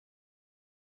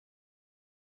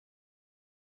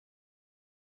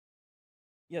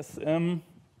Yes,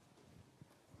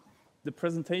 the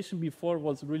presentation before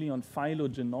was really on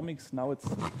phylogenomics. Now it's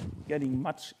getting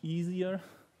much easier.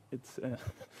 It's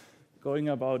going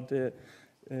about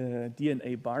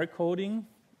DNA barcoding,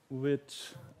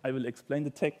 which I will explain the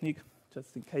technique,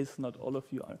 just in case not all of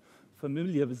you are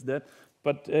familiar with that.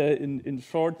 But in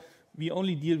short, we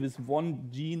only deal with one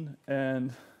gene,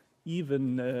 and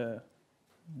even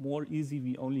more easy,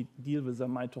 we only deal with a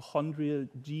mitochondrial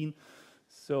gene.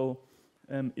 So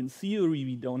in theory,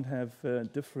 we don't have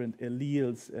different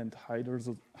alleles and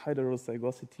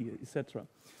heterozygosity, etc.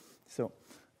 So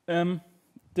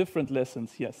different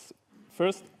lessons, yes.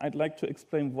 First, I'd like to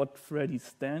explain what FREDIE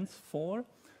stands for.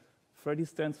 FREDIE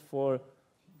stands for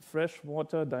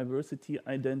Freshwater Diversity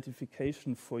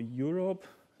Identification for Europe.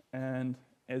 And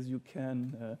as you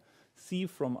can see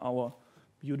from our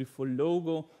beautiful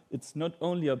logo, it's not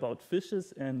only about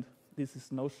fishes, and this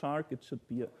is no shark, it should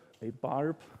be a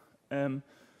barb.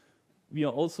 We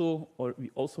also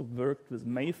worked with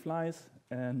mayflies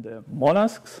and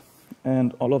mollusks,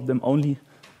 and all of them only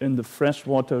in the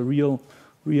freshwater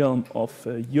realm of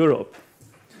Europe.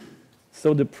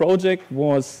 So the project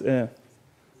was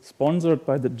sponsored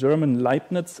by the German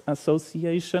Leibniz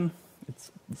Association.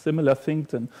 It's a similar thing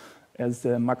as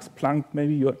Max Planck.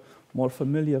 Maybe you're more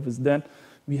familiar with that.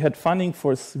 We had funding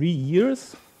for 3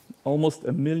 years, almost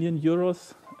 €1 million,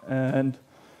 and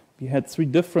we had 3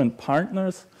 different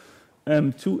partners,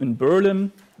 2 in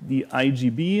Berlin, the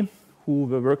IGB, who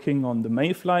were working on the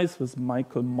mayflies with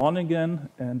Michael Monaghan,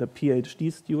 and a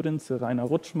PhD student, Rainer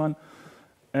Rutschmann,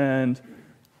 and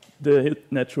the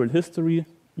Natural History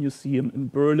Museum in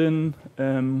Berlin,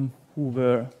 who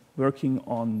were working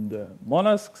on the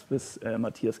mollusks with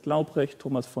Matthias Glaubrecht,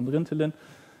 Thomas von Rintelen,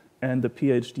 and the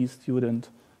PhD student,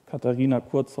 Katharina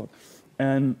Kurzog.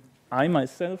 And I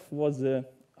myself was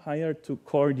hired to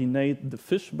coordinate the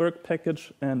fish work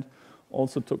package and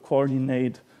also to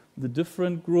coordinate the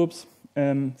different groups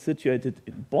situated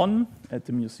in Bonn at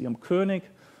the Museum Koenig.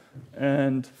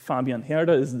 And Fabian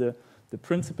Herder is the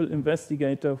principal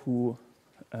investigator who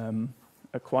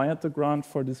acquired the grant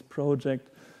for this project.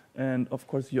 And of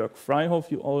course, Jörg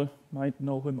Freihoff, you all might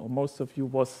know him, or most of you,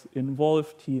 was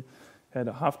involved. He had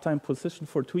a half-time position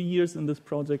for 2 years in this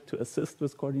project to assist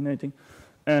with coordinating,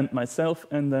 and myself.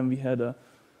 And then we had a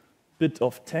bit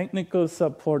of technical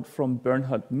support from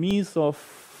Bernhard Mies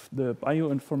of the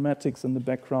bioinformatics in the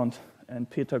background, and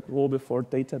Peter Grobe for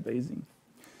databasing.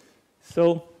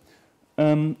 So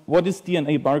what is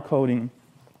DNA barcoding?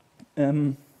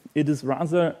 It is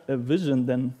rather a vision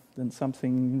than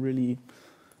something really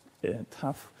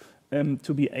tough,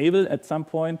 to be able at some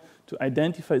point to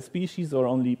identify species or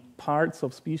only parts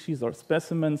of species or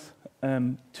specimens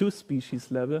to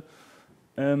species level,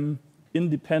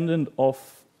 independent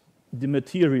of the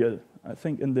material. I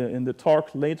think in the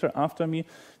talk later after me,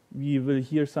 we will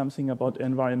hear something about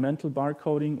environmental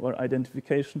barcoding or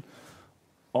identification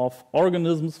of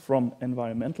organisms from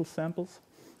environmental samples.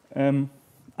 I'm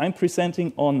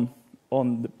presenting on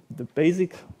the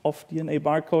basic of DNA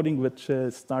barcoding, which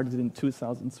started in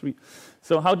 2003.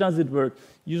 So how does it work?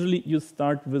 Usually you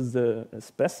start with a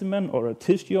specimen or a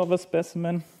tissue of a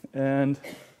specimen, and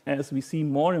as we see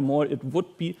more and more, it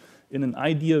would be in an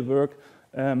ideal work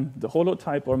the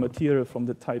holotype or material from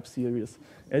the type series.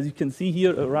 As you can see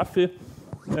here, a rough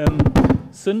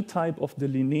syntype of the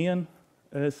Linnaean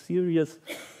series,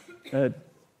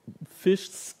 fish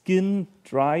skin,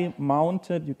 dry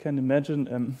mounted. You can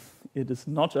imagine it is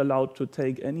not allowed to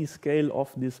take any scale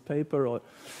off this paper, or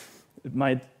it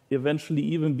might eventually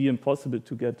even be impossible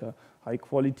to get a high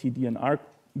quality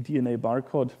DNA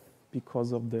barcode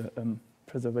because of the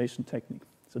preservation technique.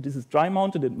 So this is dry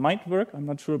mounted. It might work, I'm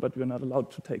not sure, but we're not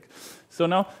allowed to take. So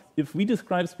now, if we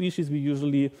describe species, we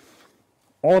usually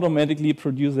automatically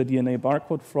produce a DNA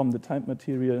barcode from the type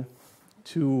material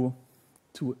to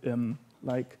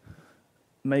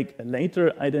make a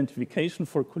later identification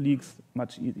for colleagues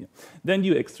much easier. Then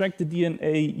you extract the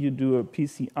DNA, you do a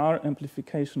PCR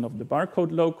amplification of the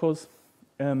barcode locus.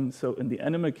 So in the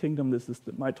animal kingdom, this is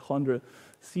the mitochondrial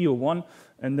CO1,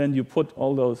 and then you put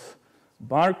all those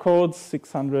barcodes,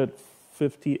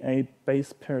 658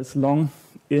 base pairs long,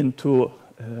 into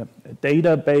a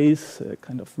database, a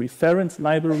kind of reference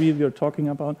library we are talking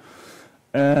about.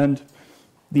 And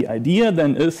the idea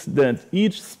then is that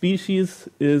each species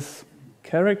is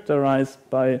characterized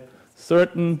by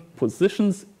certain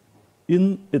positions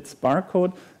in its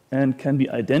barcode and can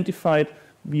be identified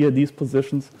via these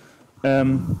positions,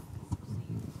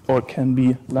 or can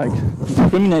be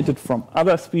discriminated from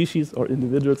other species or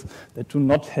individuals that do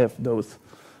not have those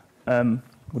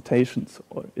mutations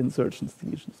or insertions,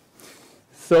 deletions.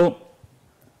 So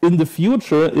in the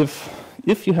future,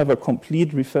 if you have a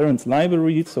complete reference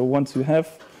library, so once you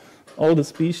have all the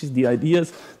species, the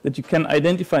ideas that you can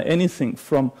identify anything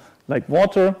from like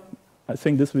water, I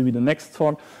think this will be the next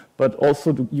talk, but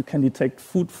also you can detect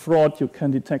food fraud, you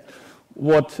can detect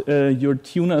what your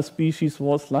tuna species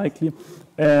was likely,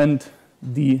 and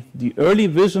the early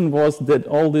vision was that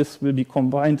all this will be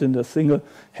combined in a single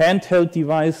handheld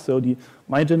device, so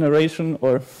my generation,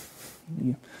 or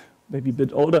maybe a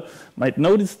bit older, might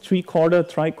know this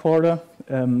tricorder,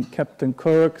 Captain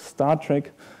Kirk, Star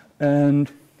Trek,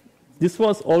 and this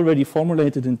was already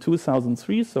formulated in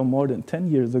 2003, so more than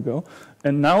 10 years ago,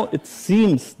 and now it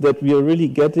seems that we are really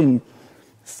getting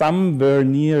somewhere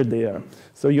near there.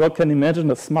 So you can imagine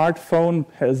a smartphone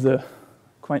has a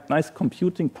quite nice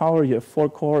computing power. You have 4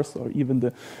 cores, or even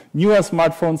the newer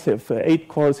smartphones have 8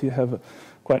 cores. You have a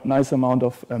quite nice amount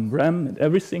of RAM and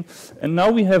everything. And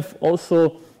now we have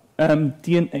also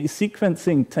DNA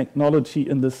sequencing technology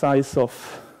in the size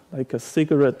of like a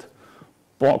cigarette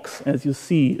box, as you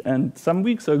see. And some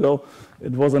weeks ago,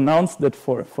 it was announced that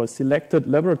for selected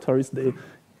laboratories, they're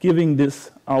giving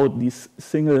this out, this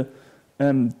single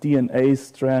DNA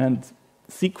strand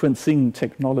sequencing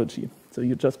technology. So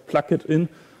you just plug it in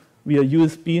via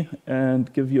USB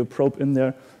and give you a probe in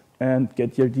there and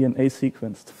get your DNA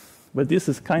sequenced. But this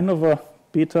is kind of a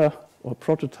beta or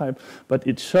prototype, but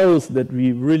it shows that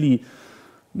we really,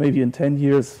 maybe in 10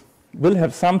 years, will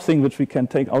have something which we can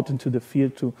take out into the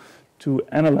field to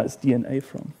analyze DNA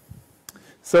from.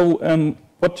 So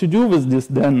what to do with this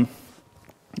then?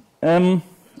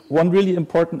 One really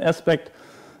important aspect,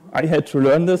 I had to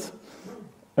learn this,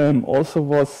 also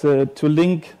was to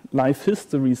link life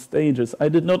history stages. I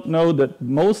did not know that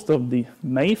most of the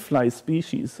mayfly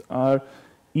species are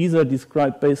either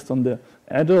described based on the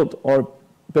adult or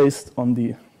based on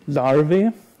the larvae,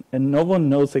 and no one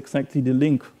knows exactly the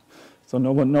link. So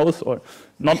no one knows, or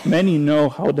not many know,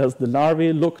 how does the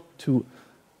larvae look to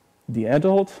the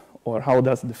adult, or how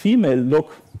does the female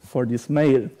look for this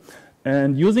male.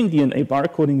 And using DNA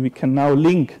barcoding, we can now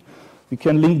link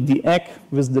the egg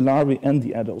with the larvae and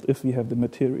the adult if we have the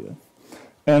material.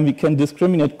 And we can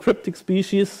discriminate cryptic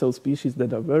species, so species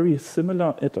that are very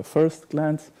similar at a first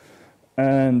glance.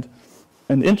 And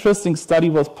an interesting study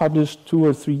was published 2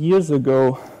 or 3 years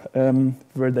ago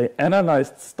where they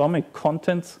analyzed stomach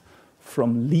contents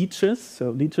from leeches, so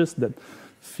leeches that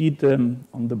feed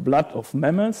on the blood of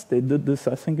mammals. They did this,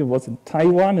 I think it was in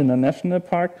Taiwan in a national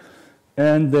park,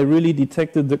 and they really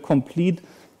detected the complete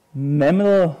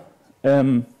mammal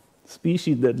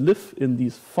species that live in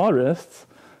these forests,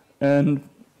 and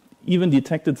even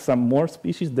detected some more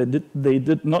species that they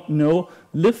did not know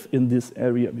live in this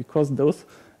area, because those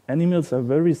animals are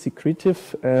very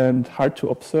secretive and hard to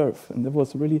observe. And that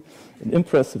was really an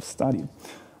impressive study.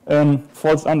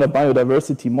 Falls under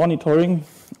biodiversity monitoring.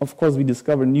 Of course, we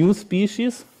discover new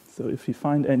species. So if we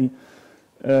find any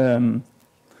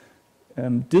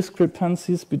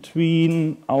discrepancies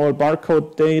between our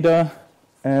barcode data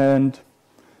and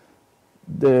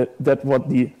what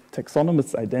the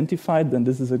taxonomists identified, then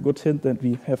this is a good hint that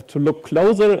we have to look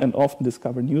closer and often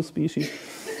discover new species.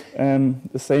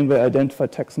 The same way identify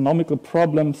taxonomical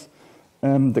problems.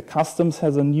 The customs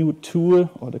has a new tool,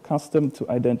 or the custom, to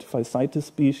identify CITES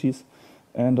species.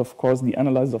 And of course, the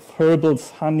analysis of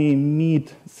herbals, honey,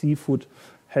 meat, seafood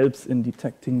helps in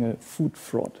detecting food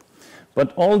fraud.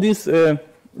 But all this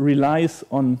relies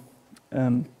on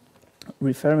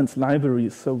reference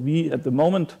libraries. So we, at the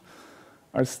moment,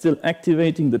 are still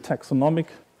activating the taxonomic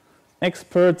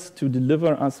experts to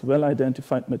deliver us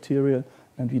well-identified material,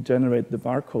 and we generate the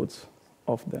barcodes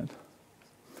of that.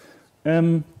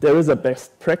 There is a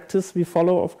best practice we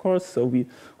follow, of course, so we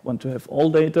want to have all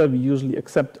data. We usually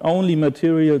accept only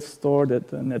materials stored at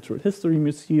the Natural History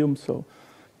Museum, so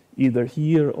either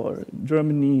here or in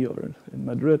Germany or in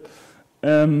Madrid.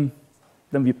 Then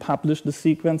we publish the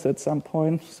sequence at some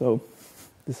point, so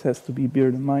this has to be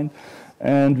beared in mind.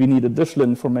 And we need additional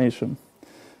information.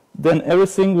 Then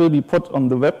everything will be put on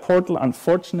the web portal.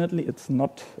 Unfortunately, it's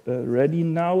not ready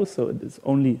now, so it is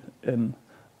only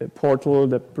a portal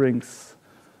that brings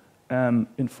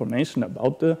information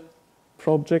about the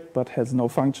project, but has no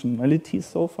functionality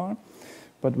so far,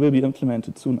 but will be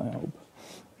implemented soon, I hope.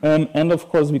 And of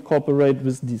course, we cooperate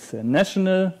with this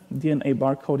national DNA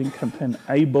barcoding campaign,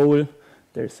 ABOL.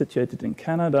 They're situated in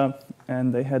Canada,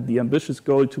 and they had the ambitious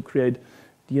goal to create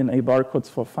DNA barcodes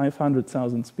for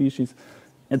 500,000 species.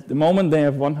 At the moment, they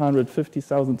have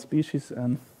 150,000 species,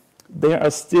 and they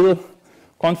are still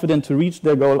confident to reach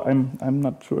their goal. I'm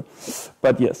not sure,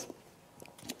 but yes.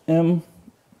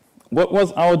 What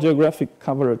was our geographic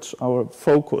coverage, our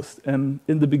focus? In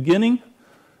the beginning,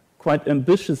 quite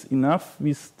ambitious enough,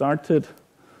 we started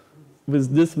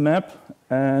with this map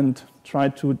and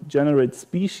tried to generate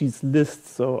species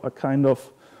lists, so a kind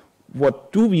of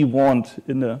what do we want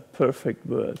in a perfect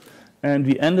world. And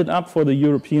we ended up for the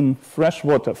European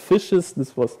freshwater fishes.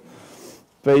 This was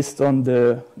based on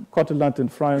the Kottelat and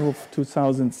Freihof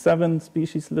 2007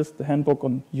 species list, the handbook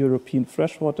on European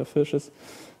freshwater fishes.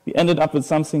 We ended up with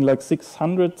something like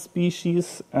 600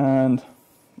 species, and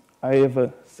I have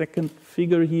a second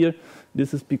figure here.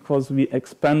 This is because we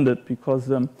expanded, because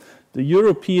the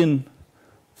European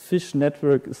fish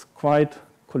network is quite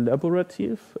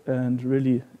collaborative and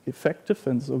really effective,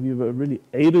 and so we were really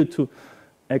able to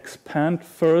expand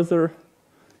further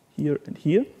here and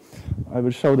here. I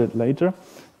will show that later.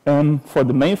 For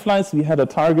the mayflies, we had a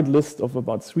target list of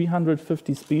about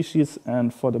 350 species,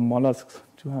 and for the mollusks,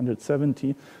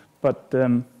 270, but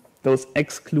those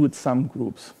exclude some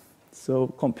groups. So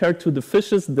compared to the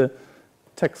fishes, the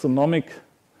taxonomic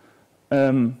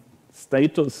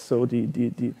status, so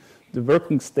the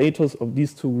working status of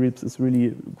these two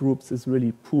groups is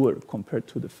really poor compared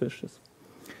to the fishes.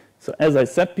 So as I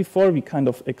said before, we kind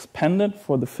of expanded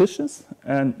for the fishes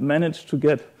and managed to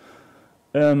get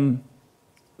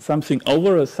something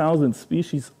over 1,000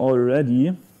 species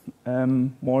already,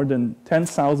 more than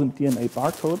 10,000 DNA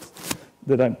barcodes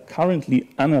that I'm currently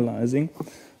analyzing.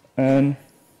 And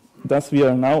thus we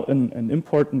are now an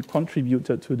important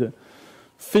contributor to the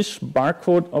Fish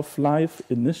Barcode of Life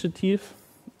initiative.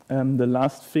 The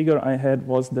last figure I had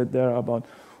was that there are about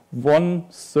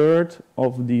 1/3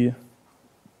 of the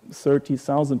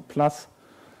 30,000 plus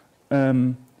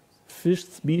fish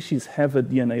species have a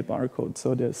DNA barcode,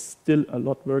 so there's still a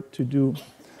lot of work to do.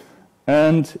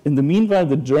 And in the meanwhile,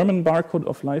 the German Barcode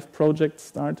of Life project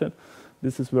started.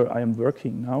 This is where I am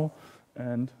working now,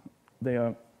 and they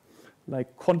are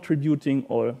like contributing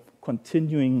or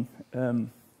continuing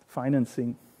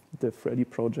financing the FREDIE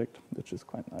project, which is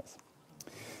quite nice.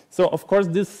 So of course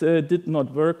this did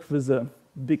not work with a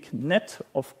big net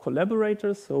of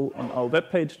collaborators. So on our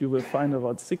webpage you will find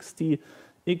about 60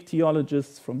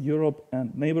 ichthyologists from Europe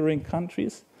and neighboring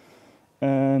countries,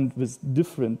 and with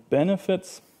different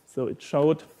benefits. So it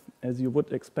showed, as you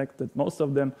would expect, that most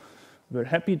of them were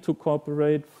happy to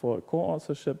cooperate for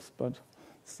co-authorships, but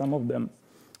some of them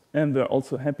were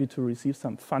also happy to receive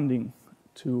some funding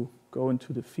to go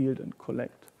into the field and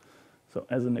collect. So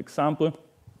as an example,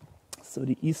 so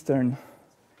the Eastern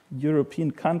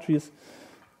European countries,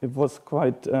 it was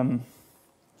quite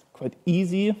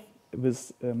easy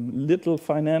with little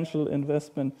financial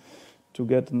investment to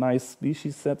get nice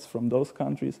species sets from those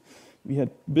countries. We had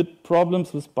big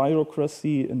problems with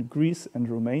bureaucracy in Greece and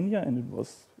Romania, and it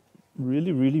was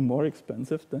really, really more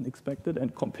expensive than expected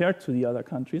and compared to the other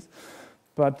countries.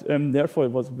 But therefore,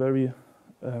 it was very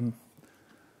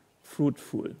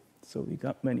fruitful. So we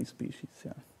got many species,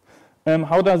 yeah.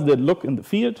 How does that look in the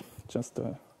field? Just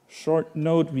a short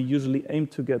note, we usually aim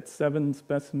to get 7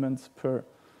 specimens per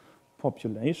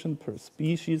population, per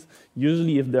species.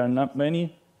 Usually, if there are not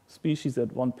many species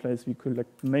at one place, we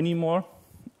collect many more.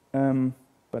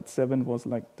 But 7 was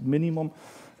like the minimum.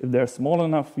 If they're small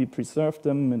enough, we preserve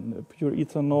them in pure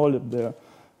ethanol. If they're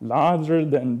larger,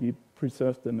 then we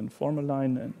preserve them in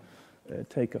formalin and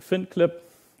take a fin clip.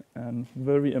 And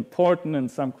very important,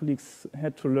 and some colleagues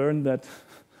had to learn that,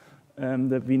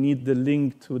 that we need the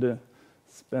link to the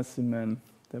specimen.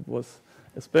 That was,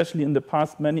 especially in the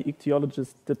past, many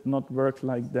ichthyologists did not work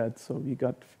like that. So we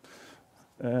got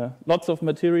lots of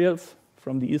materials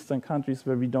from the eastern countries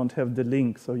where we don't have the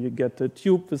link. So you get a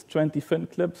tube with 20 fin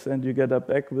clips and you get a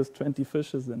bag with 20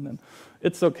 fishes, and then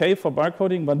it's okay for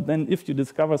barcoding, but then if you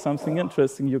discover something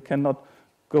interesting, you cannot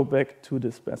go back to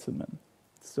the specimen.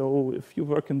 So if you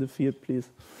work in the field, please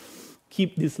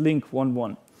keep this link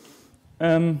 1-1.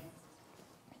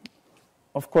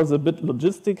 Of course, a bit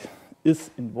logistic is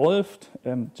involved,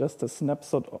 just a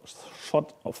snapshot or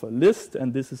shot of a list,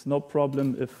 and this is no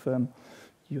problem if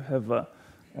you have a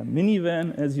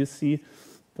minivan, as you see.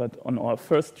 But on our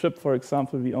first trip, for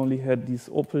example, we only had these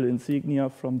Opel Insignia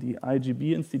from the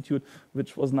IGB Institute,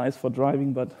 which was nice for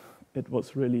driving, but it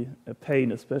was really a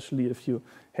pain, especially if you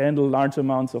handle large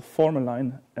amounts of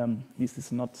formalin. This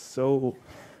is not so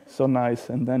nice.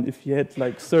 And then if you had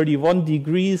like 31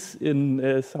 degrees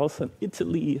in southern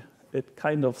Italy, it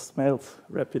kind of smells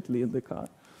rapidly in the car.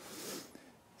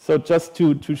 So just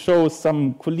to show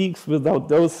some colleagues, without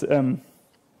those,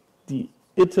 the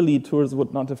Italy tours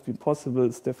would not have been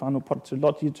possible. Stefano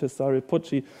Porcellotti, Cesare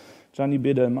Pucci, Gianni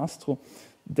Beda and Mastro,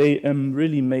 they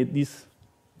really made these.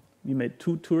 We made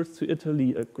 2 tours to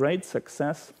Italy, a great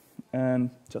success.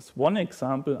 And just one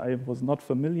example I was not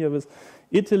familiar with.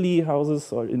 Italy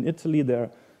houses, or in Italy, there are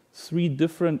 3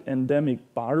 different endemic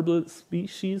barbel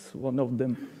species, one of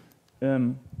them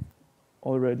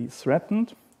already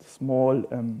threatened, small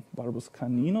Barbus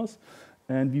caninus,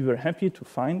 and we were happy to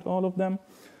find all of them.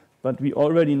 But we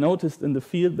already noticed in the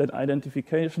field that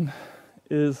identification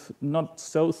is not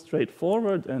so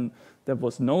straightforward, and that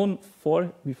was known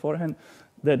beforehand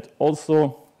that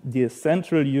also the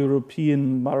Central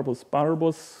European Barbus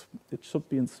barbus, it should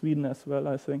be in Sweden as well,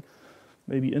 I think,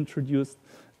 maybe introduced,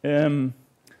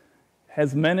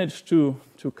 has managed to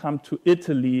come to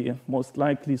Italy, most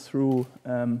likely through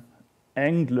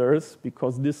anglers,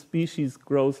 because this species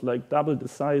grows like double the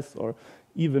size or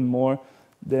even more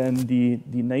than the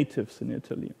natives in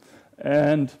Italy.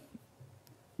 And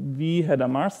we had a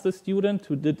master student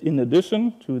who did, in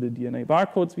addition to the DNA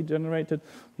barcodes we generated,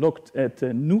 looked at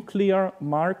nuclear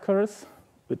markers,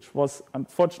 which was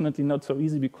unfortunately not so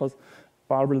easy because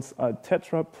barbels are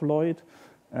tetraploid,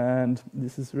 and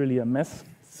this is really a mess.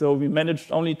 So we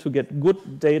managed only to get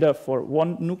good data for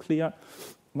one nuclear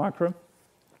marker.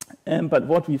 But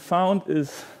what we found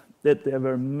is that there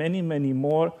were many, many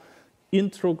more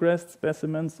introgressed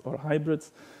specimens or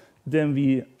hybrids than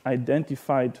we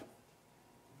identified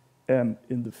in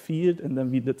the field. And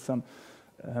then we did some,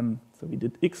 so we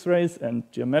did X-rays and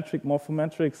geometric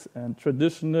morphometrics and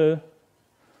traditional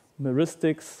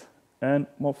meuristics and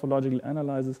morphological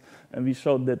analysis, and we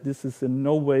showed that this is in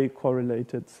no way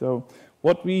correlated. So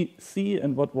what we see,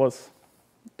 and what was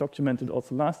documented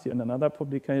also last year in another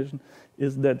publication,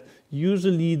 is that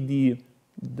usually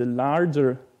the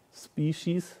larger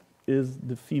species is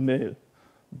the female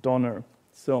donor.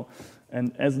 So,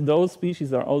 and as those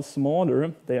species are all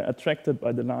smaller, they are attracted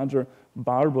by the larger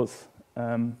barbus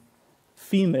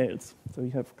females. So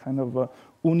you have kind of a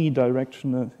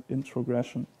unidirectional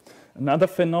introgression. Another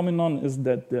phenomenon is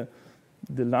that the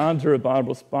larger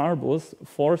Barbus barbus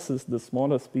forces the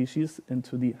smaller species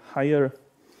into the higher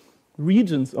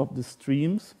regions of the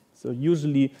streams. So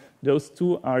usually those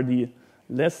two are the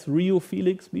less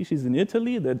rheophilic species in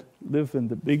Italy that live in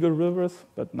the bigger rivers,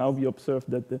 but now we observe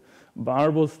that the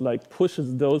Barbus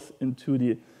pushes those into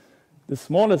the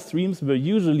smaller streams where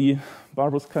usually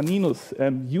Barbus caninus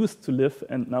used to live,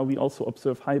 and now we also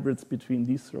observe hybrids between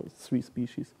these 3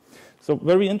 species. So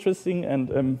very interesting,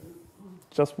 and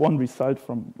just one result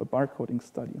from a barcoding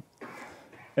study.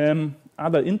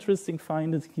 Other interesting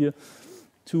findings here: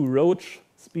 2 roach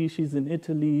species in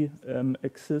Italy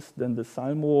exist, then the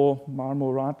Salmo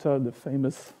marmorata, the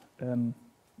famous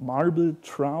marble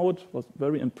trout, was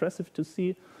very impressive to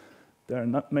see. There are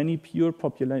not many pure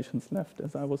populations left,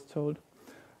 as I was told.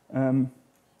 On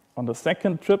the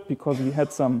second trip, because we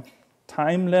had some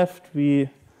time left, we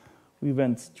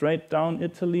went straight down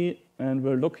Italy and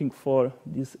were looking for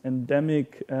these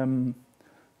endemic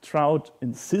trout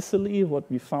in Sicily. What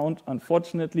we found,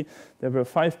 unfortunately, there were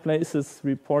 5 places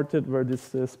reported where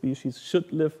this species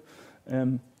should live.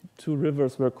 2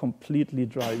 rivers were completely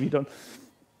dry.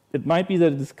 It might be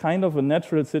that it's kind of a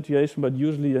natural situation, but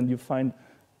usually then you find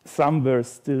somewhere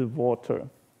still water.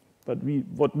 But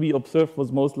what we observed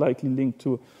was most likely linked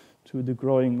to the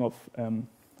growing of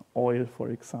oil, for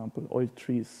example, oil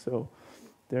trees. So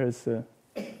there is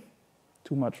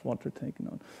too much water taken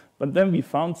out. But then we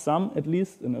found some, at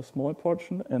least in a small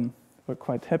portion, and we're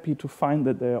quite happy to find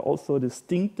that they are also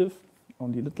distinctive,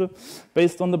 only little,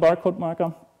 based on the barcode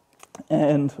marker.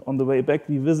 And on the way back,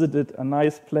 we visited a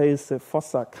nice place,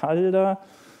 Fossa Calda,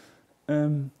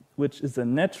 which is a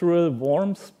natural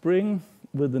warm spring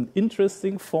with an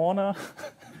interesting fauna.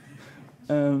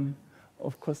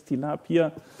 Of course,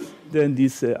 tilapia, then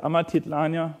these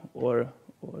Amatitlania or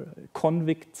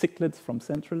convict cichlids from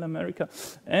Central America.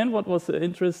 And what was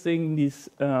interesting, these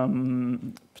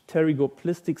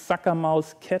pterygoplistic sucker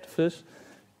mouse catfish,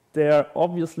 they are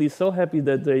obviously so happy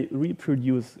that they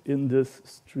reproduce in this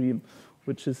stream,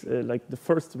 which is like the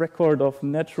first record of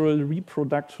natural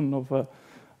reproduction of a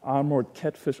armored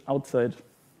catfish outside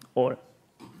or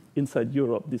inside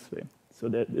Europe this way. So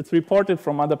that it's reported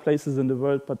from other places in the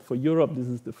world, but for Europe, this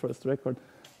is the first record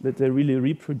that they really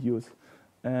reproduce.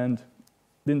 And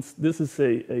this is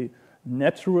a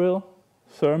natural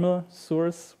thermal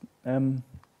source.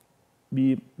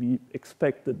 We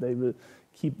expect that they will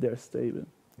keep there stable.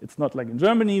 It's not like in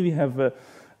Germany, we have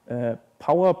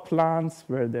power plants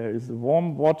where there is a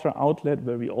warm water outlet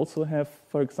where we also have,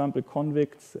 for example,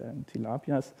 convicts and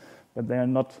tilapias, but they are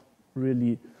not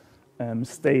really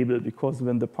stable, because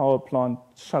when the power plant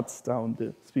shuts down,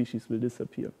 the species will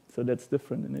disappear. So that's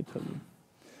different in Italy.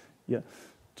 Yeah,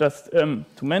 just to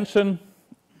mention,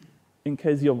 in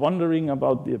case you're wondering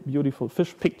about the beautiful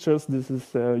fish pictures, this is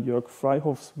Jörg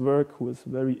Freihoff's work, who is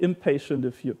very impatient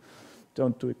if you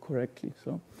don't do it correctly.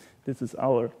 So this is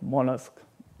our mollusk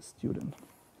student.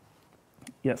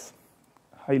 Yes,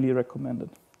 highly recommended.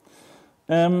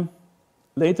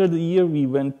 Later the year, we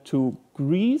went to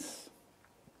Greece.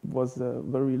 It was a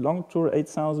very long tour,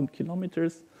 8,000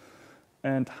 kilometers,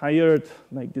 and hired,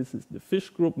 like this is the fish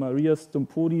group, Maria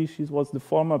Stumpoudi. She was the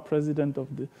former president of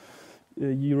the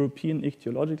European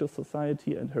Ichthyological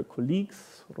Society, and her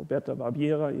colleagues, Roberta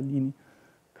Barbiera, Eleni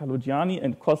Kalodiani,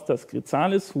 and Kostas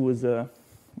Gritsalis, who is a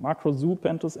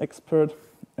macrozoopentos expert,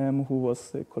 who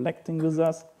was collecting with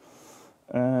us.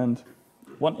 And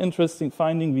one interesting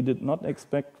finding we did not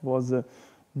expect was a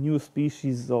new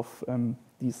species of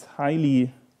these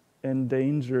highly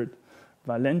endangered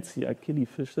Valencia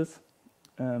killifishes.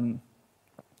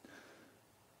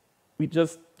 We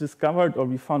just discovered, or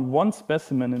we found one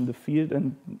specimen in the field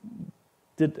and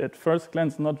did at first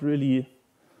glance not really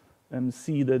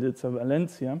see that it's a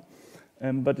Valencia,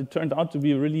 but it turned out to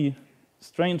be really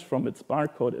strange from its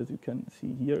barcode, as you can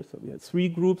see here. So we had 3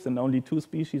 groups and only 2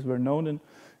 species were known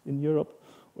in Europe,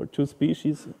 or 2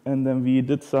 species. And then we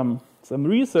did some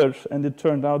research, and it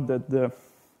turned out that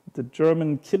the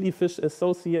German Killifish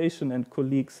Association and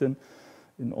colleagues in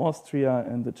Austria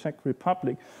and the Czech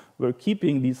Republic were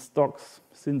keeping these stocks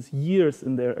since years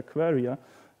in their aquaria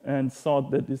and thought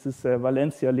that this is a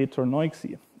Valencia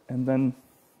letornoixi. And then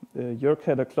Jörg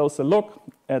had a closer look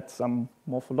at some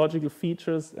morphological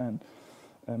features and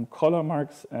color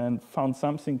marks and found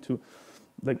something to,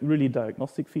 like, really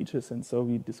diagnostic features, and so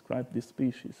we described this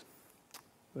species.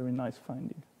 Very nice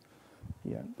finding.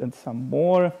 Yeah, and some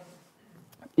more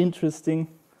interesting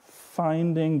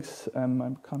findings,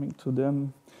 I'm coming to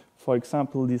them. For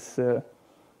example, this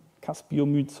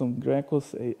Caspiomyzum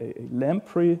graecus, a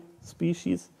lamprey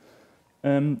species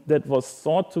that was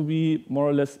thought to be more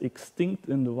or less extinct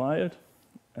in the wild.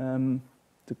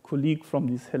 The colleague from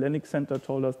this Hellenic Center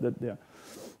told us that there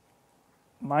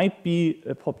might be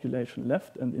a population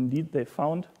left, and indeed they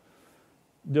found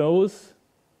those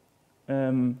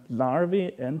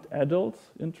larvae and adults,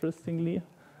 interestingly.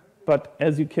 But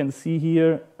as you can see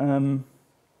here,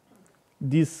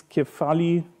 this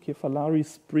Kephalari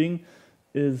spring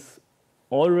is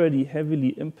already heavily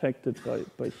impacted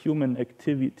by human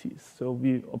activities. So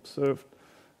we observed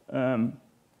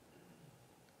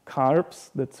carps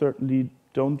that certainly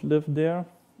don't live there.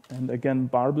 And again,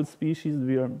 barbel species,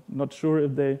 we are not sure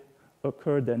if they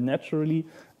occur there naturally.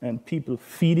 And people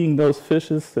feeding those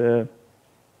fishes,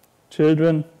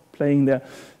 children playing there.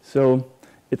 So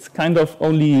it's kind of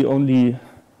only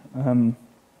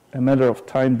a matter of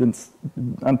time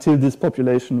until this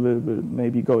population will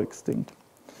maybe go extinct.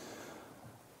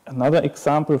 Another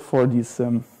example for this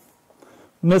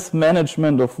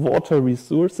mismanagement of water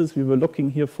resources, we were looking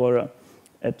here for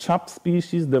a chub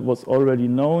species that was already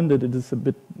known that it is a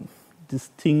bit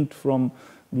distinct from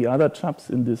the other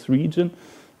chubs in this region.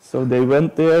 So they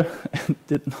went there and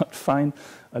did not find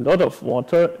a lot of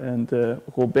water, and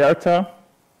Roberta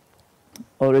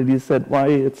already said, why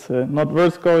it's not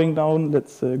worth going down,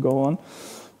 let's go on.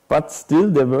 But still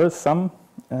there were some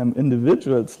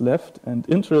individuals left, and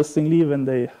interestingly, when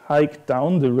they hiked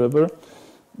down the river,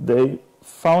 they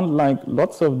found like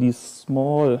lots of these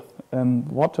small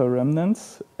water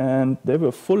remnants, and they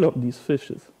were full of these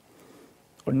fishes.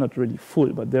 Or not really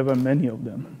full, but there were many of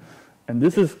them. And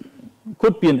this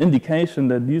could be an indication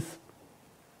that this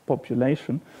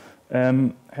population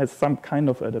has some kind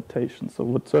of adaptation, so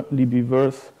would certainly be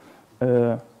worth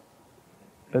a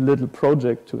little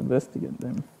project to investigate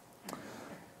them.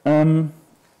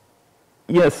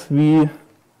 Yes, we,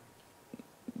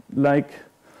 like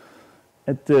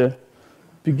at the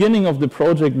beginning of the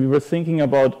project, we were thinking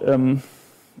about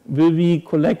will we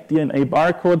collect DNA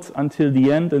barcodes until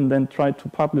the end and then try to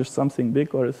publish something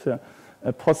big, or is there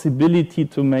a possibility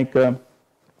to make a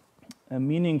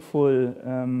meaningful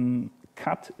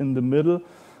cut in the middle?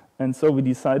 And so we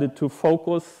decided to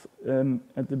focus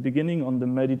at the beginning on the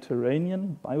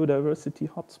Mediterranean Biodiversity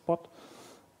Hotspot,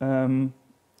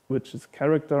 which is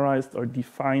characterized or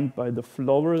defined by the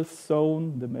floral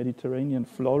zone, the Mediterranean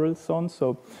floral zone.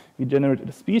 So we generated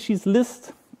a species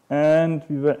list, and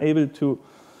we were able to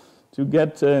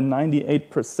get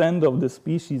 98% of the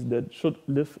species that should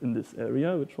live in this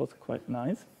area, which was quite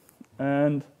nice.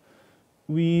 And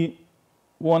we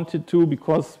wanted to,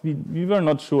 because we were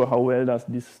not sure how well does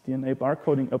this DNA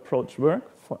barcoding approach work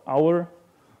for our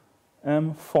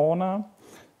fauna.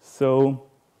 So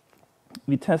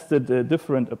we tested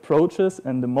different approaches,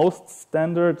 and the most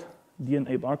standard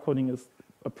DNA barcoding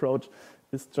approach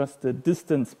is just a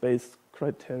distance-based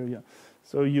criteria.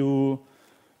 So you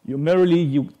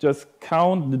merely just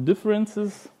count the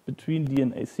differences between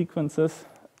DNA sequences,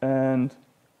 and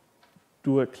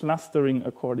do a clustering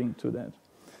according to that.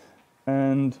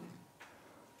 And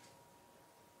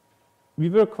we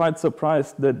were quite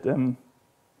surprised that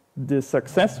the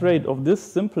success rate of this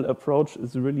simple approach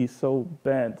is really so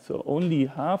bad. So only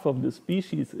half of the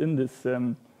species in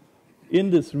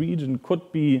this region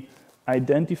could be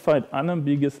identified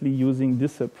unambiguously using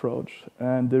this approach.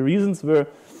 And the reasons were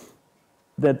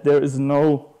that there is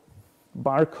no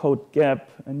barcode gap,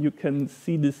 and you can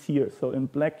see this here. So in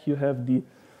black you have the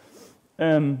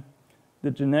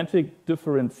genetic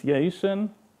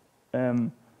differentiation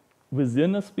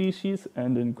within a species,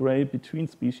 and in gray between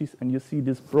species, and you see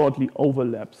this broadly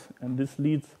overlaps. And this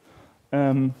leads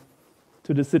to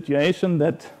the situation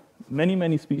that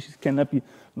many species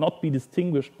cannot be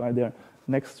distinguished by their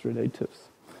next relatives.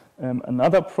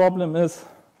 Another problem is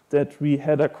that we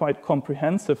had a quite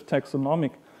comprehensive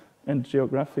taxonomic and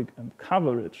geographic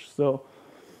coverage. So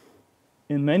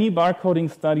in many barcoding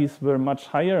studies where much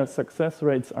higher success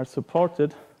rates are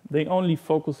supported, they only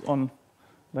focus on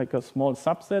like a small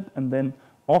subset, and then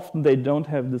often they don't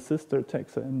have the sister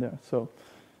taxa in there. So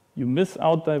you miss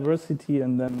out diversity,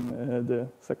 and then the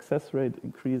success rate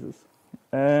increases.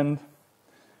 And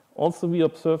also we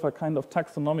observe a kind of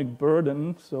taxonomic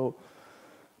burden. So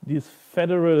this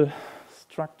federal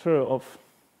structure of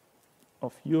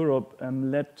Europe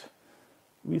led,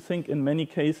 we think, in many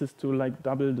cases to like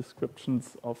double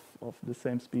descriptions of the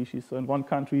same species. So in one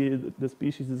country the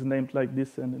species is named like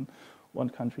this, and in one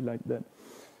country like that.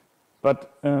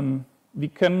 But we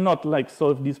cannot like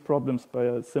solve these problems by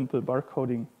a simple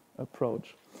barcoding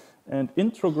approach. And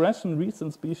introgression,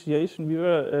 recent speciation, we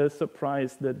were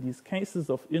surprised that these cases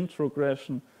of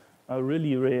introgression are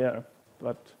really rare.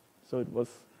 But so it was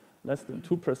less than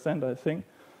 2%, I think.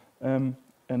 And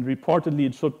reportedly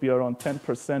it should be around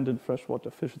 10% in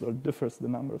freshwater fish, so it differs the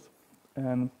numbers.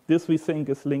 And this we think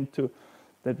is linked to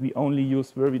that we only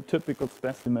use very typical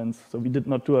specimens. So we did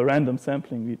not do a random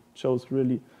sampling, we chose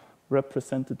really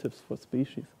representatives for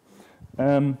species.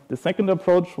 The second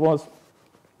approach was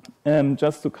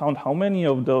just to count how many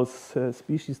of those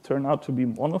species turn out to be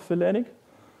monophyletic.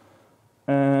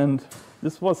 And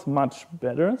this was much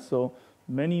better. So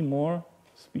many more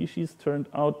species turned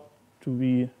out to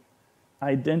be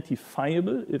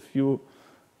identifiable if you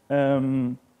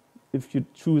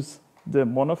choose the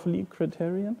monophily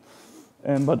criterion.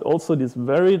 But also this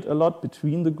varied a lot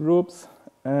between the groups,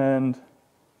 and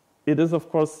it is of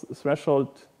course threshold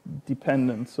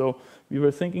dependent. So we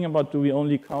were thinking about, do we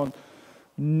only count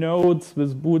nodes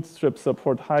with bootstrap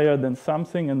support higher than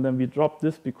something, and then we dropped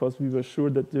this because we were sure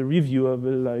that the reviewer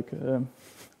will like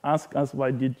ask us,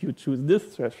 why did you choose this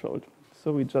threshold?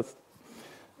 So we just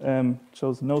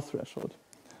chose no threshold,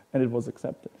 and it was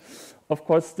accepted. Of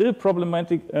course, still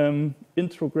problematic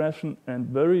introgression and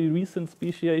very recent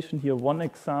speciation. Here, one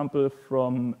example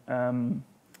from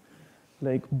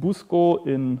Lake Busko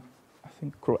in, I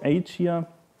think, Croatia,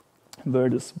 where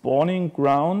the spawning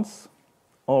grounds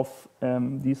of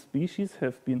these species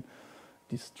have been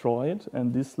destroyed,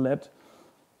 and this led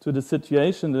to the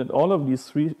situation that all of these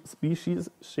three species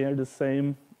share the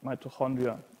same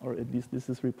mitochondria, or at least this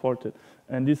is reported.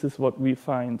 And this is what we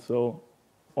find. So,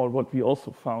 or what we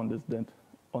also found is that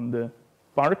on the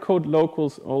barcode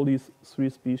locals, all these three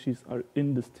species are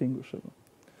indistinguishable.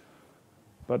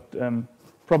 But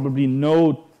probably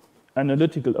no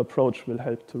analytical approach will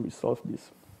help to resolve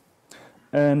this.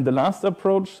 And the last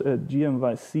approach, a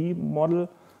GMYC model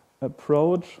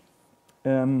approach,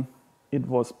 it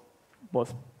was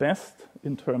best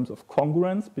in terms of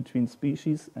congruence between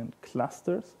species and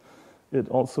clusters. It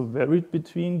also varied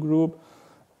between group,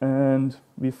 and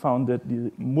we found that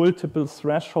the multiple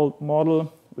threshold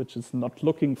model, which is not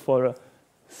looking for a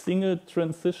single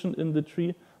transition in the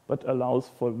tree, but allows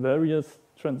for various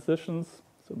transitions,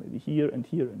 so maybe here and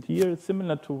here and here,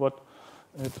 similar to what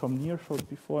Tom Neer showed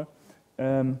before.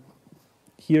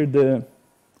 Here the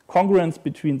congruence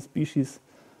between species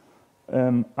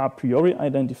a priori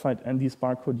identified, and these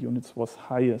barcode units was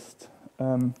highest.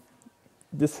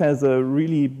 This has a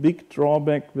really big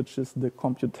drawback, which is the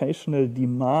computational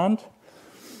demand.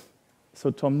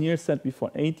 So Tom Neer said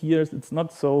before 8 years, it's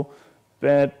not so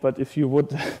bad, but if you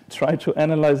would try to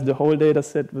analyze the whole data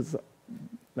set with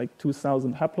like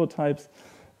 2,000 haplotypes,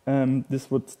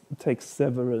 this would take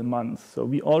several months. So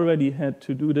we already had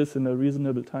to do this in a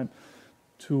reasonable time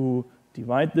to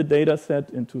divide the data set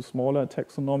into smaller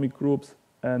taxonomic groups,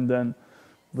 and then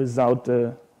without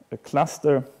a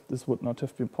cluster, this would not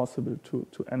have been possible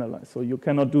to analyze. So you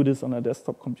cannot do this on a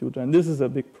desktop computer, and this is a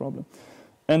big problem.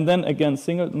 And then again,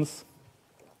 singletons,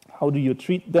 how do you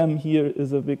treat them here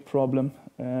is a big problem.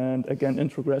 And again,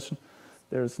 introgression,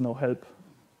 there is no help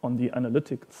on the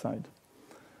analytical side.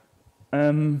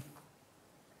 In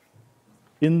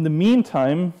the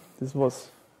meantime, this was,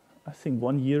 I think,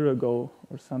 1 year ago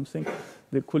or something,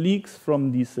 the colleagues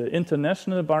from this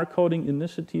international barcoding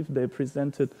initiative, they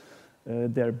presented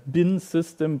their BIN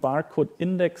system barcode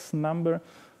index number,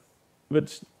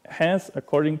 which has,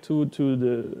 according to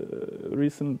the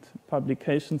recent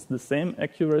publications, the same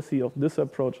accuracy of this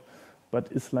approach,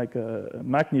 but is like a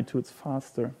magnitudes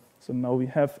faster. So now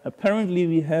apparently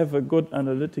we have a good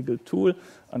analytical tool.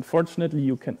 Unfortunately,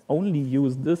 you can only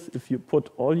use this if you put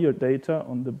all your data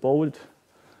on the bold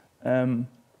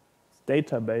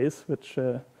database, which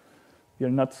we're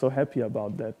not so happy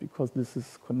about that, because this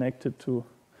is connected to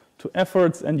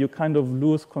efforts and you kind of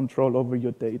lose control over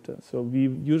your data. So we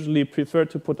usually prefer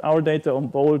to put our data on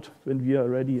bold when we are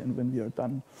ready and when we are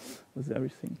done with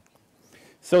everything.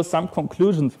 So some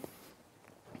conclusions.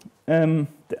 The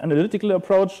analytical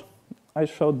approach, I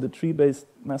showed the tree-based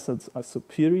methods are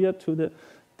superior to the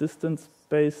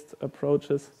distance-based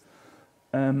approaches.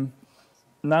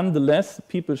 Nonetheless,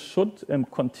 people should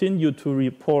continue to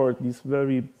report these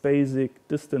very basic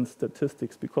distance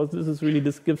statistics, because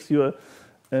this gives you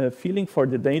a feeling for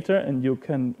the data, and you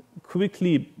can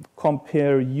quickly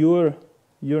compare your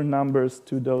numbers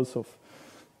to those of,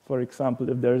 for example,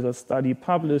 if there's a study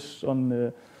published on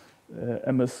the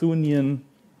Amazonian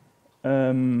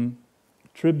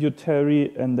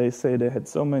tributary, and they say they had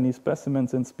so many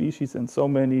specimens and species and so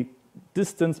many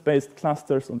distance-based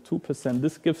clusters on 2%.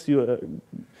 This gives you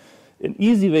an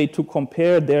easy way to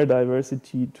compare their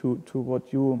diversity to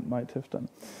what you might have done.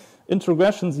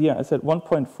 Introgressions, yeah, I said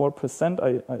 1.4%.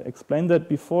 I explained that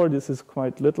before. This is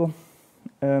quite little.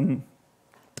 And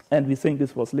we think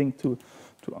this was linked to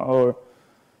our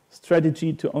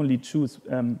strategy to only choose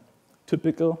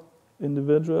typical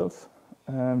individuals.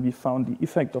 We found the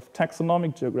effect of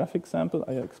taxonomic geographic sample.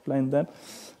 I explained that.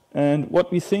 And what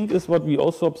we think is, what we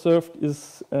also observed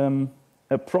is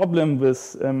a problem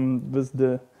with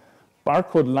the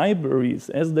barcode libraries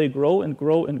as they grow and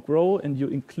grow and grow, and you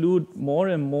include more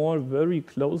and more very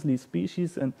closely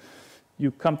species, and you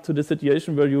come to the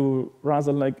situation where you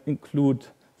rather like include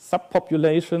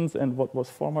subpopulations and what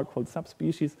was former called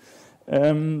subspecies.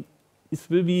 It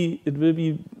will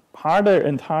be harder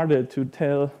and harder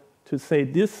to say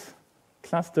this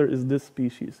cluster is this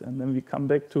species, and then we come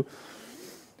back to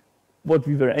what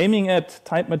we were aiming at,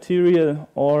 type material,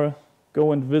 or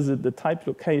go and visit the type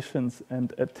locations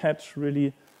and attach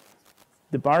really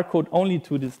the barcode only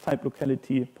to this type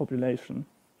locality population.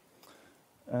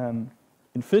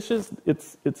 In fishes,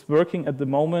 it's working at the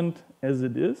moment as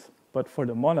it is, but for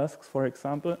the mollusks, for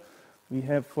example, we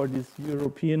have for this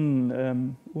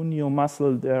European Unio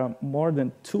mussel, there are more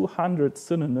than 200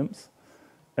 synonyms,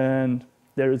 and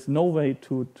there is no way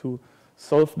to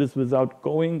solve this without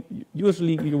going.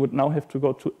 Usually you would now have to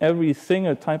go to every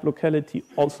single type locality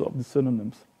also of the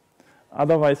synonyms.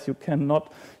 Otherwise you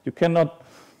cannot,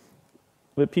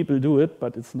 well, people do it,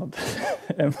 but it's not,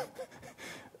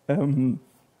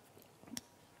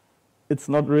 it's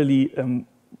not really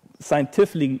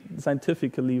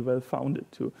scientifically well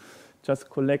founded to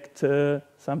just collect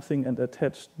something and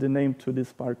attach the name to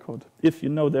this barcode, if you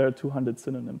know there are 200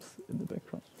 synonyms in the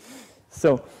background.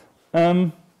 So,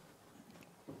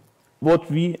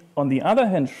 what we, on the other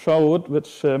hand, showed,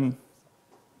 which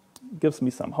gives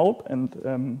me some hope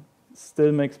and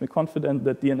still makes me confident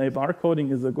that DNA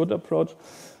barcoding is a good approach,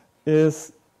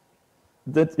 is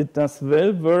that it does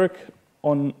well work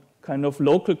on kind of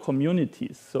local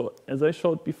communities. So as I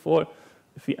showed before,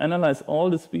 if we analyze all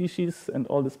the species and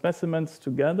all the specimens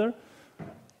together,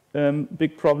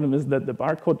 big problem is that the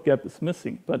barcode gap is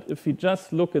missing. But if we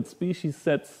just look at species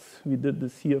sets, we did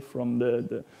this here from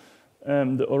the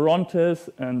Orontes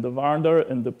and the Vardar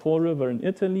and the Po River in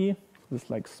Italy, with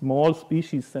like small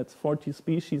species sets, 40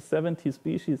 species, 70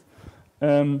 species,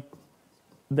 then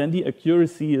the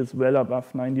accuracy is well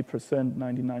above 90%,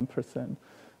 99%.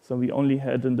 So we only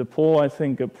had in the Po, I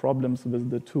think, problems with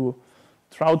the 2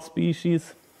 trout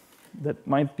species that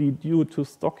might be due to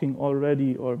stocking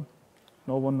already, or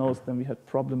no one knows. Then we had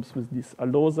problems with this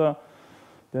Alosa.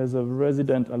 There's a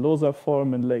resident Alosa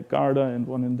form in Lake Garda and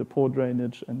one in the Po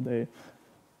drainage, and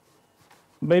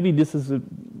maybe this is a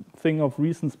thing of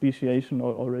recent speciation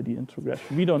or already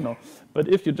introgression. We don't know. But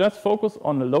if you just focus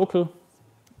on the local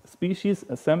species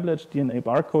assemblage, DNA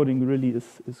barcoding really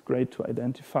is great to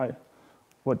identify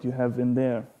what you have in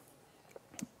there.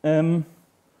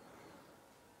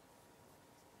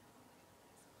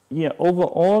 Yeah,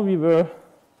 overall we were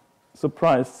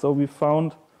surprised. So we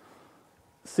found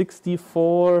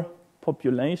 64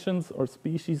 populations or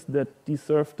species that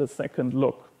deserved a second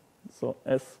look. So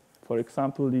as, for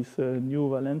example, this new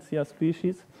Valencia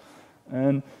species.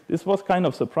 And this was kind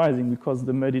of surprising because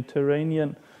the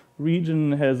Mediterranean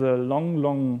region has a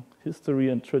long history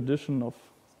and tradition of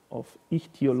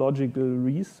ichthyological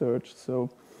research. So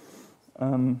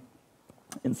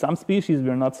in some species,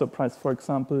 we're not surprised. For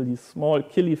example, the small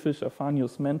killifish,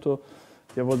 Aphanius mento,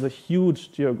 there was a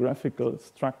huge geographical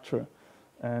structure.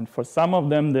 And for some of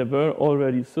them, there were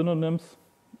already synonyms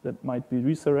that might be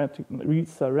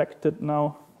resurrected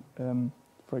now.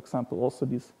 For example, also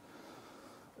this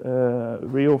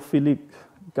rheophilic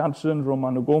gudgeon,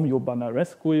 Romanogomio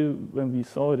banarescui. When we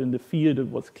saw it in the field, it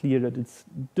was clear that it's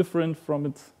different from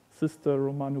its sister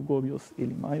Romanogobius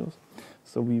elimaius.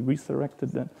 So we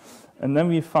resurrected that. And then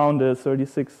we found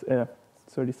 36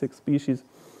 species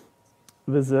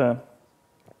with a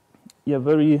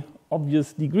very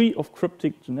obvious degree of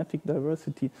cryptic genetic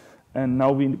diversity. And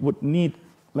now we would need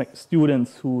like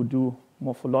students who do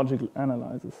morphological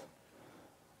analysis.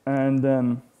 And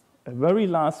then a very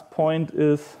last point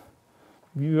is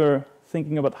we were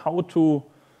thinking about how to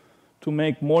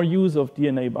make more use of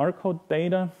DNA barcode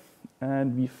data.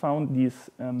 And we found this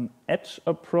edge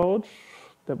approach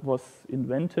that was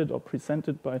invented or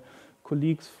presented by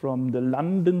colleagues from the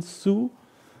London Zoo.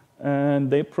 And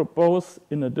they propose,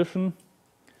 in addition,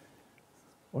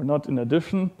 or not in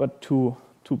addition, but to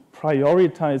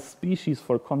prioritize species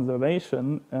for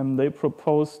conservation, they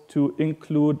propose to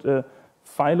include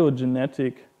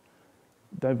phylogenetic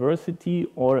diversity,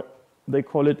 or they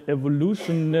call it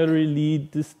evolutionarily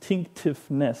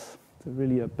distinctiveness. It's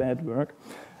really a bad word.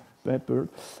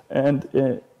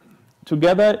 And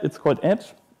together it's called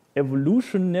EDGE,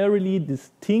 evolutionarily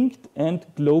distinct and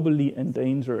globally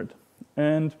endangered.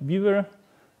 And we were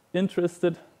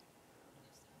interested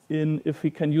in if we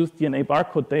can use DNA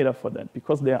barcode data for that,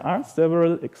 because there are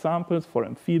several examples for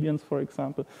amphibians, for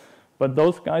example, but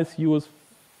those guys use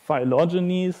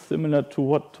phylogenies similar to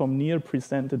what Tom Neer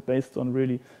presented based on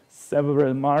really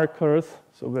several markers.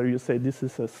 So where you say this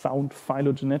is a sound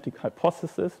phylogenetic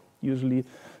hypothesis, usually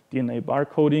DNA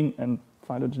barcoding and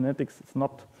phylogenetics is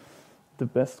not the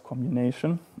best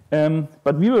combination.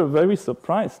 But we were very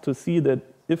surprised to see that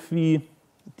if we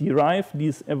derive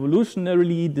these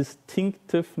evolutionarily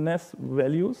distinctiveness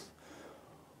values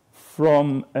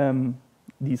from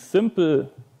these simple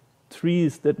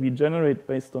trees that we generate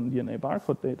based on DNA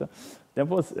barcode data, that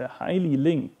was highly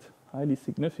linked, highly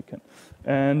significant.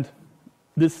 And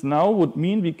this now would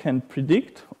mean we can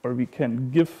predict or we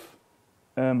can give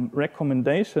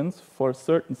recommendations for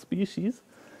certain species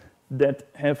that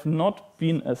have not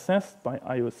been assessed by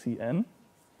IUCN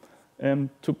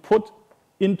to put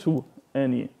into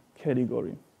any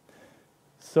category.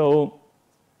 So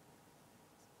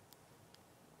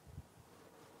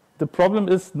the problem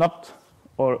is not,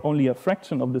 or only a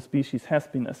fraction of the species has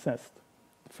been assessed.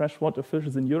 Freshwater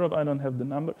fishes in Europe, I don't have the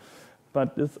number,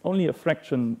 but it's only a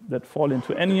fraction that fall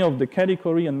into any of the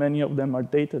category, and many of them are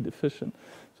data deficient.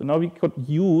 So now we could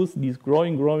use these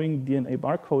growing DNA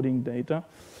barcoding data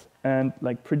and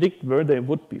like predict where they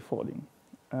would be falling.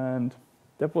 And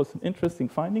that was an interesting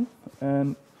finding,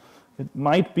 and it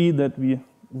might be that we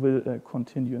will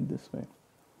continue in this way.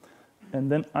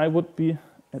 And then I would be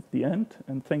at the end,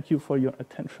 and thank you for your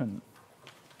attention.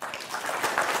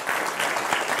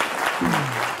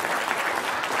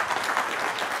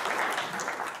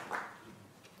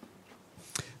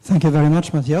 Thank you very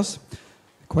much, Matthias.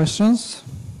 Questions?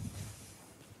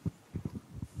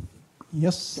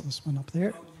 Yes, this one up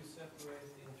there. How do you separate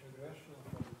the introgression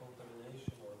from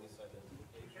contamination or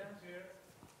misidentification?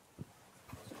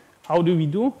 How do we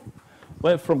do?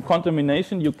 Well, from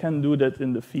contamination, you can do that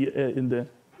in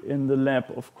the lab.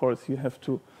 Of course, you have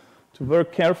to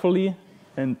work carefully,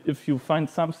 and if you find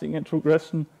something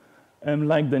introgression,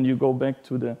 then you go back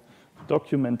to the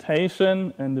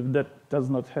documentation, and if that does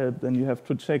not help, then you have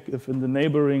to check if in the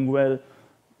neighboring well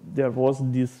there was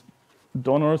this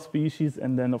donor species,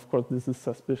 and then of course this is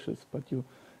suspicious. But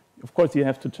of course you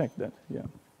have to check that. Yeah.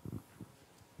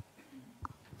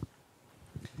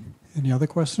 Any other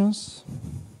questions?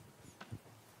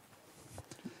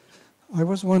 I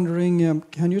was wondering,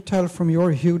 can you tell from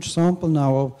your huge sample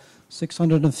now of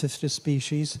 650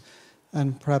 species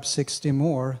and perhaps 60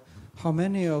 more, how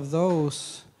many of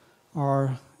those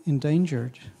are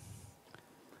endangered?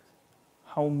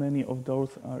 How many of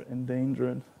those are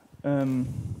endangered?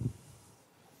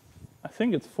 I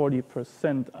think it's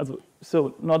 40%.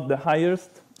 So not the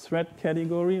highest threat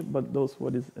category, but those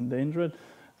what is endangered.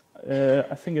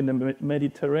 I think in the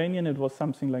Mediterranean it was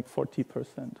something like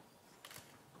 40%.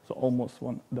 So almost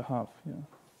 1.5, yeah.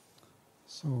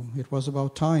 So it was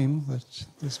about time that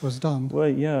this was done. Well,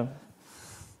 yeah.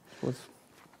 It was.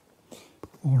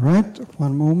 All right,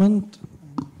 one moment.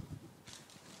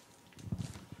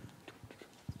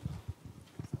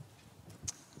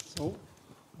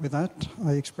 with that,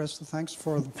 I express the thanks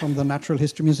from the Natural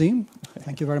History Museum.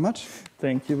 Thank you very much.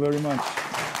 Thank you very much.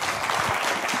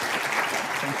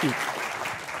 Thank you.